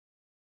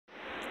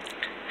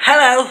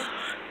Hello,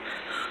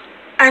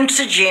 I'm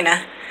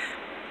Sagina.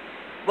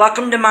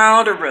 Welcome to my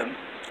altar room.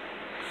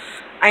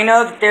 I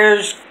know that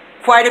there's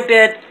quite a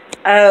bit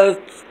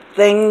of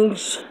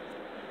things.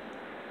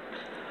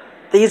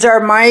 These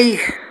are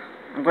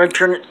I'm going to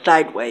turn it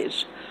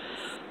sideways.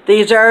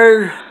 These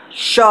are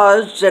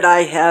shawls that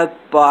I have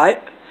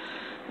bought,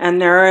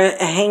 and they're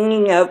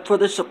hanging up for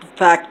the simple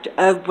fact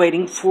of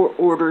waiting for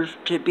orders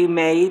to be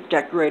made,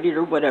 decorated,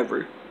 or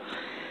whatever.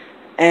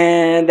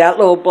 And that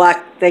little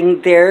black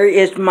thing there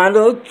is my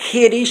little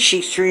kitty.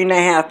 She's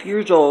 3.5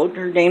 years old.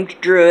 Her name's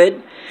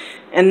Druid.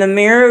 And the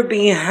mirror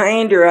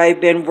behind her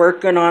I've been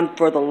working on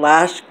for the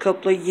last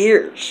couple of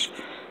years.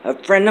 A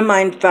friend of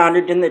mine found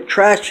it in the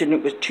trash and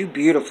it was too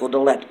beautiful to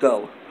let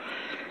go.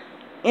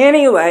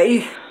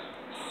 Anyway,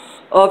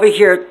 over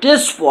here at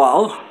this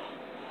wall,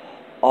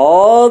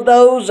 all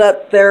those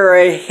up there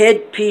are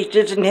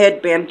headpieces and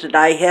headbands that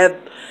I have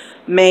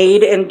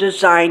made and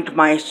designed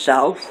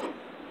myself.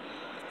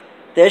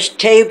 This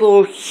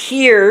table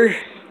here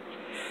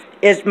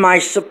is my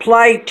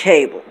supply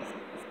table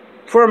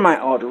for my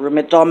altar room.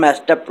 It's all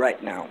messed up right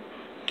now.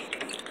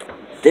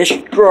 This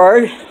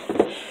drawer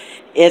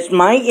is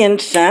my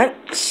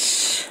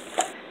incense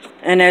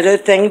and other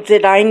things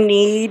that I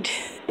need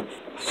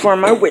for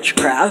my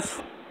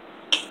witchcraft.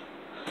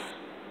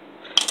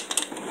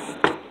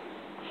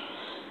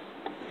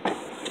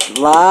 A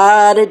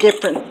lot of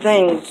different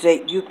things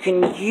that you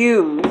can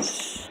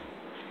use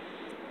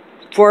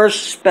for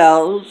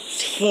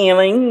spells,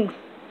 healing,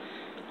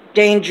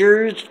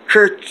 dangers,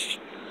 curses.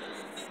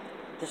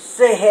 This is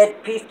a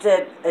headpiece,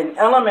 an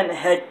element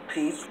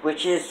headpiece,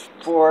 which is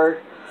for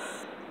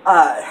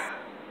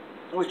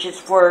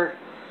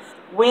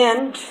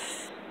wind.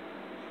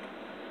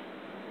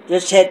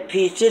 This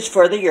headpiece is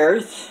for the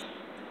earth.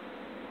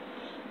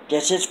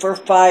 This is for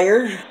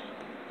fire,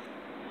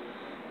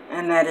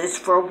 and that is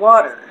for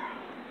water.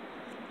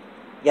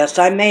 Yes,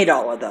 I made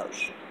all of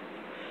those.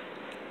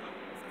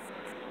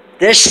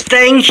 This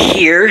thing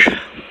here,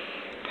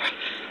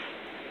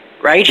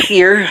 right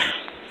here,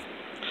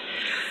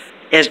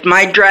 is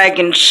my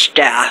dragon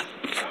staff.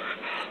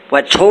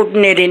 What's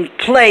holding it in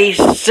place,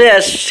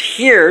 this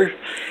here,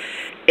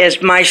 is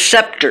my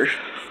scepter.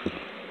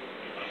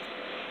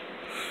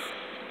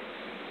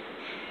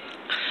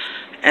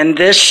 And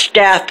this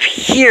staff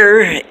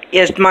here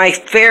is my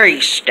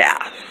fairy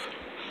staff.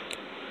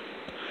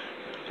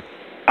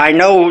 I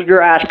know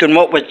you're asking,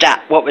 what was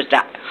that? What was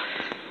that?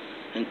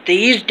 And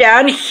these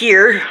down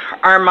here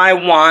are my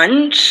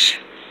wands.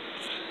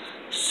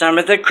 Some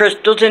of the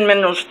crystals and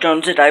mineral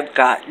stones that I've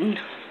gotten.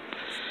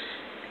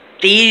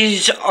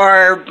 These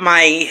are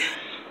my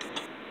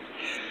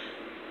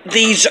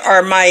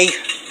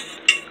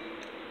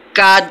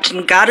gods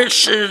and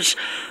goddesses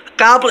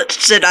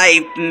goblets that I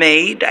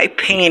made.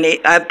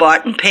 I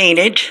bought and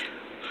painted.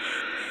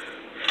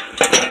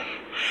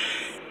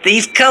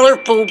 These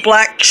colorful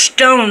black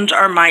stones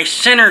are my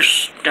center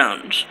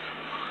stones.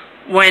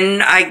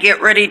 When I get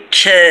ready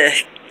to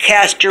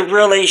cast a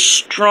really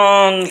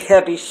strong,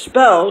 heavy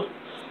spell,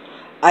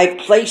 I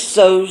place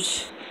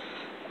those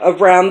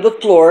around the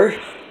floor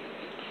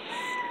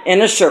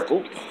in a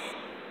circle.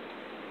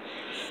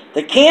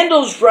 The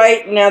candles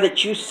right now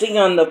that you see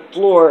on the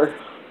floor,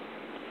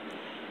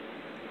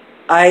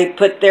 I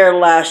put there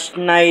last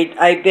night.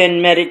 I've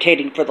been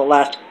meditating for the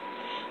last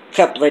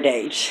couple of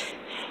days.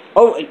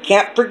 Oh, and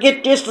can't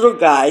forget this little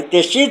guy.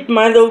 This is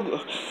my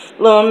little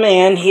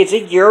man. He's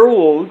 1 year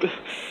old.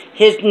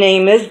 His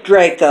name is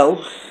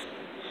Draco.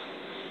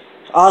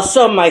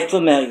 Also my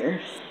familiar.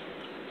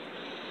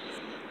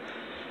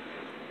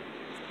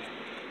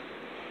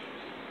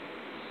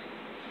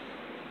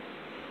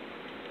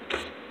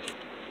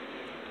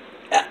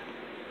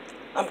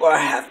 I'm going to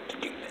have to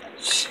do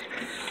this.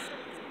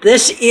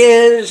 This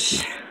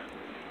is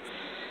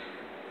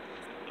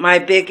my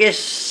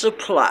biggest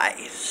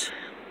supplies.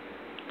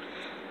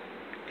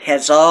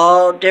 Has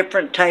all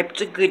different types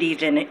of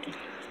goodies in it.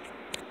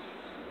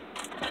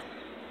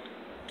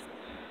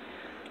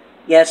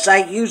 Yes, I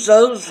use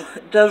those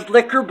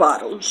liquor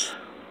bottles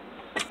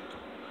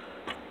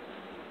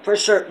for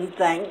certain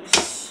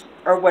things,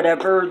 or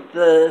whatever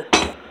the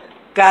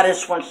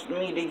goddess wants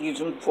me to use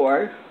them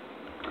for.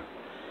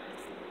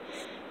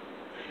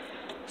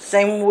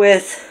 Same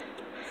with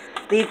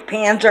these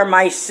pans are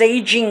my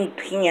saging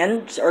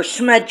pans, or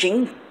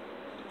smudging.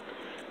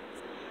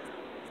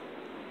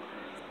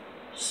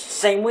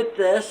 Same with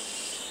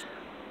this.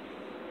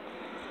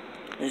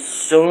 There's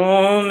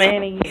so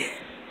many.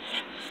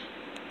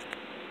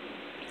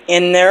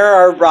 In there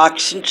are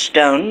rocks and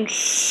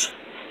stones.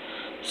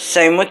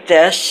 Same with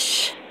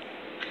this.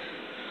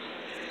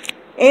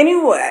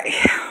 Anyway,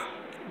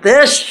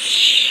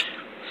 this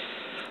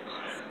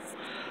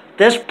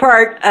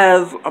part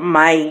of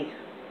my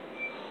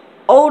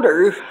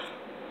altar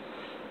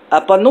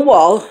up on the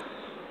wall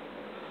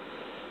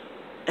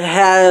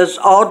has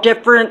all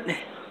different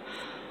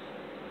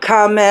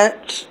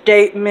comments,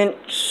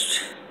 statements,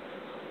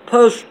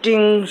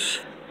 postings,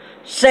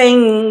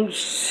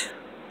 sayings,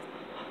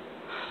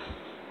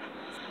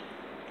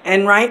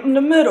 and right in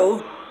the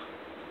middle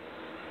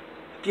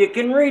you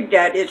can read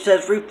that. It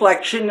says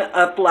reflection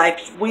of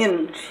life's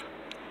winds.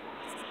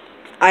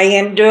 I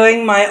am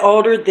doing my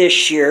altar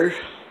this year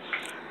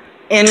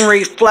in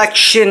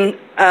reflection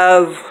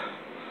of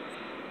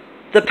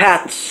the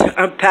past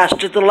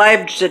of the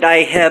lives that I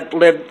have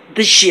lived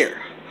this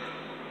year.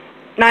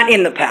 Not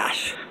in the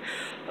past,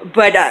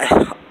 but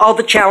all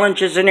the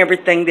challenges and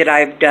everything that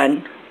I've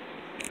done.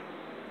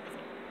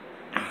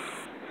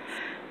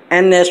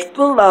 And this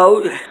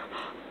below,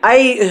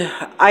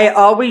 I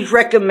always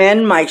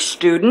recommend my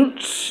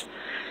students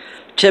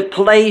to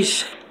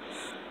place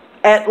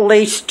at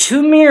least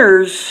 2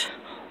 mirrors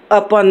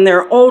up on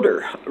their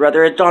altar,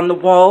 whether it's on the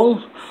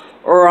wall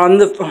or on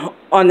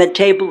the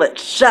table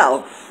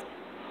itself.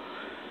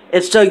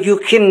 It's so you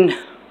can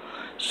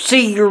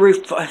see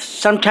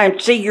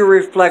sometimes see your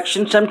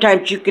reflection.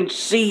 Sometimes you can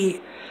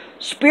see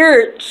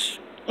spirits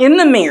in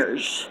the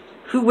mirrors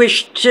who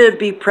wish to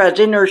be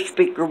present or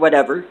speak or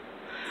whatever.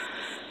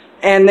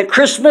 And the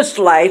Christmas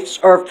lights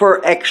are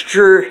for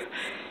extra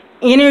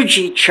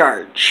energy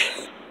charge.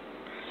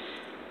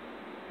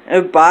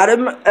 At the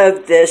bottom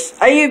of this,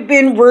 I have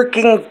been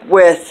working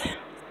with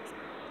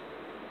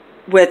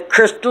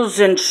crystals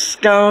and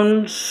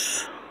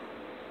stones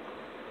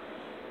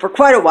for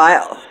quite a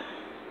while.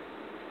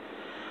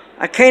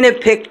 I kind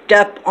of picked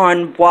up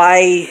on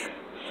why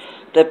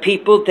the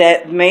people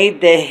that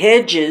made the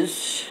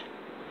hedges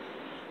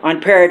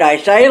on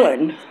Paradise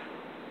Island,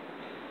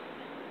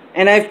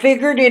 and I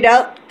figured it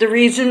out, the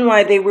reason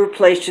why they were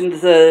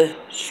placing the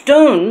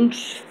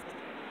stones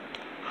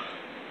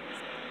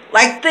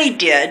like they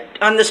did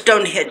on the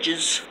stone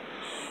hedges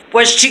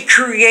was to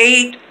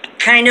create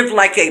kind of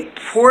like a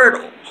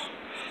portal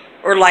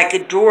or like a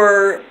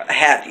door,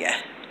 have you.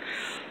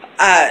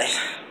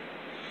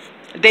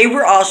 They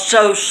were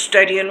also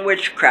studying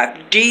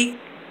witchcraft, deep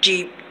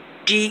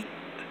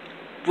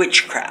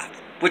witchcraft,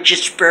 which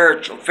is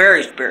spiritual,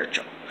 very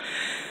spiritual.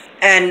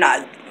 And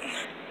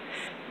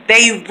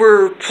they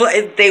were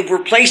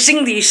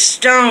placing these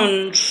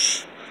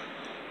stones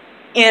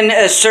in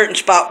a certain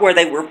spot where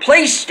they were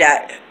placed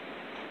at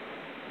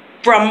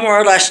from more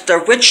or less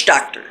their witch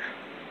doctor.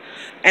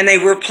 And they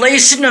were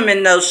placing them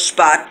in those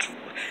spots.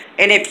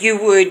 And if you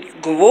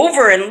would go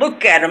over and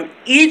look at them,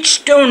 each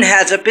stone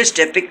has a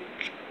specific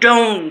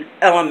stone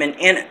element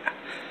in it.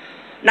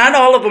 Not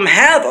all of them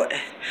have it,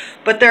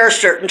 but there are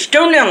certain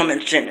stone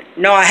elements in it.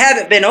 No, I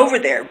haven't been over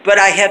there, but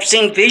I have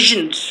seen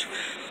visions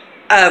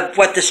of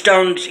what the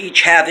stones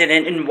each have in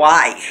it and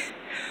why.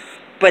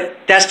 But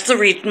that's the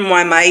reason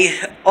why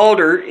my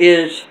altar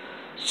is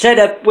set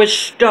up with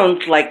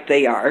stones like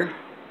they are.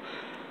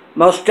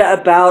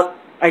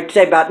 I'd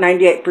say about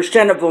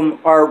 98% of them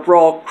are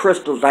raw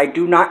crystals. I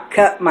do not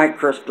cut my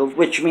crystals,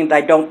 which means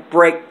I don't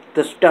break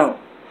the stone.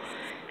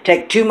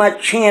 Take too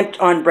much chance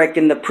on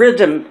breaking the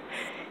prism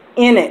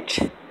in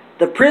it.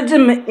 The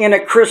prism in a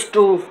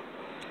crystal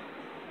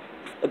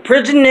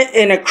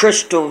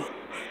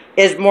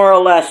is more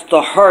or less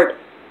the heart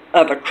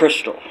of a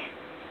crystal.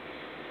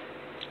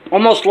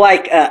 Almost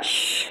like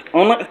us.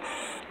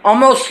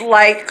 Almost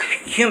like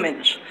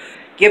humans.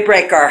 You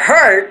break our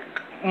heart,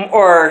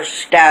 or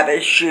stab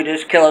us, shoot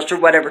us, kill us, or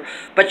whatever,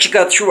 but you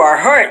go through our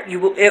heart, it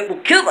will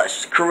kill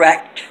us,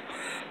 correct?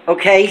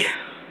 Okay?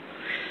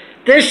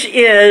 This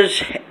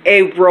is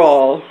a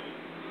very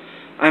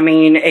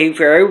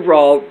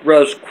raw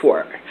rose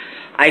quartz.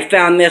 I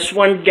found this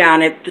one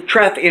down at the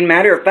traffic. In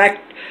matter of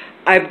fact,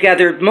 I've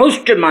gathered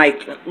most of my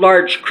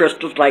large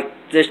crystals like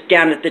this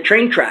down at the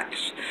train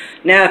tracks.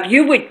 Now, if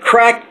you would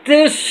crack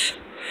this,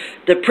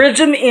 the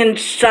prism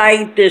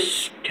inside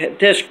this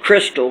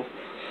crystal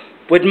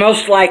would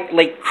most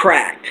likely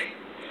crack.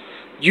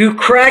 You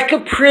crack a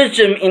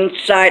prism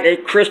inside a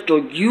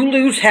crystal, you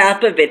lose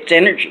half of its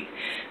energy.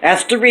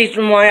 That's the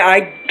reason why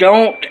I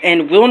don't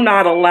and will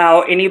not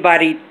allow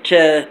anybody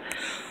to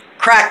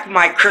crack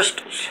my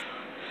crystals.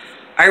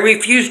 I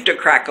refuse to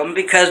crack them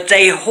because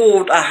they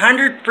hold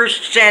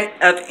 100%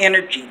 of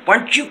energy.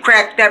 Once you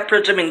crack that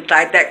prism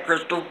inside that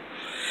crystal,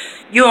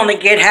 you only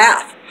get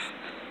half.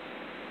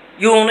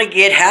 You only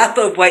get half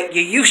of what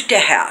you used to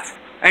have.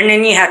 And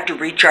then you have to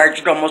recharge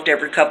it almost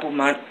every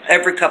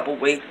couple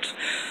weeks.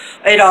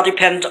 It all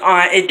depends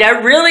on,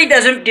 that really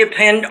doesn't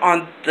depend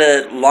on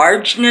the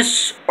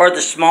largeness or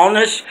the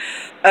smallness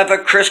of a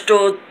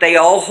crystal. They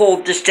all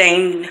hold the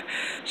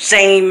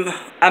same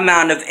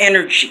amount of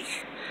energy.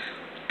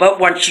 But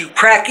once you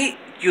crack it,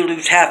 you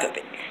lose half of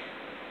it.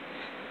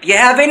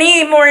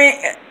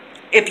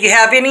 If you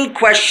have any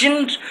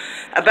questions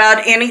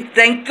about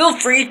anything, feel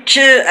free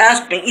to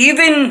ask me.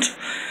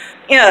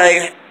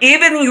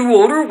 Even you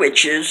older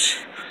witches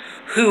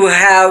who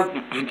have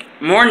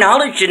more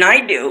knowledge than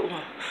I do,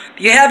 if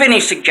you have any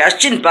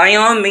suggestions, by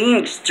all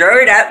means, throw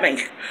it at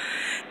me.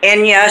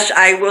 And yes,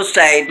 I will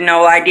say,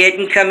 no, I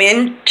didn't come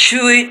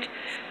into it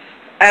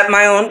at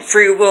my own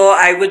free will.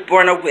 I was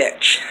born a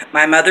witch.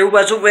 My mother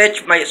was a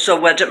witch, so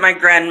wasn't my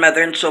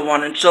grandmother, and so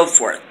on and so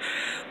forth.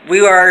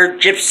 We are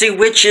gypsy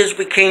witches.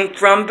 We came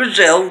from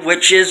Brazil,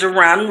 which is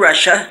around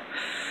Russia.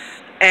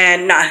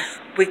 And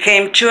we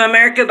came to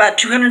America about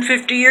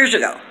 250 years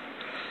ago.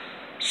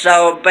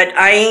 So, but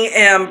I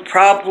am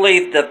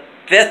probably the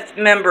 5th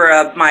member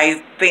of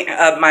my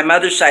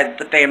mother's side of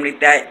the family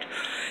that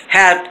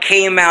have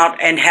came out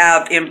and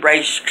have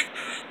embraced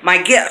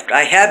my gift.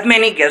 I have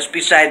many gifts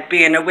besides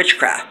being a witch.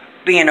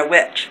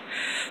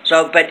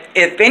 So, but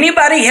if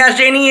anybody has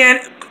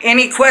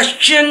any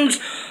questions,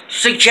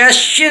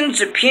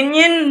 suggestions,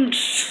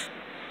 opinions,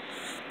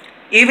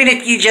 even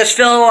if you just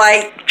feel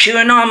like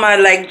chewing on my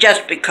leg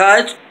just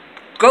because,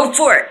 go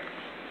for it.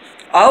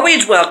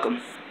 Always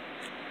welcome.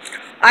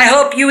 I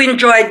hope you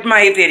enjoyed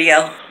my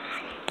video.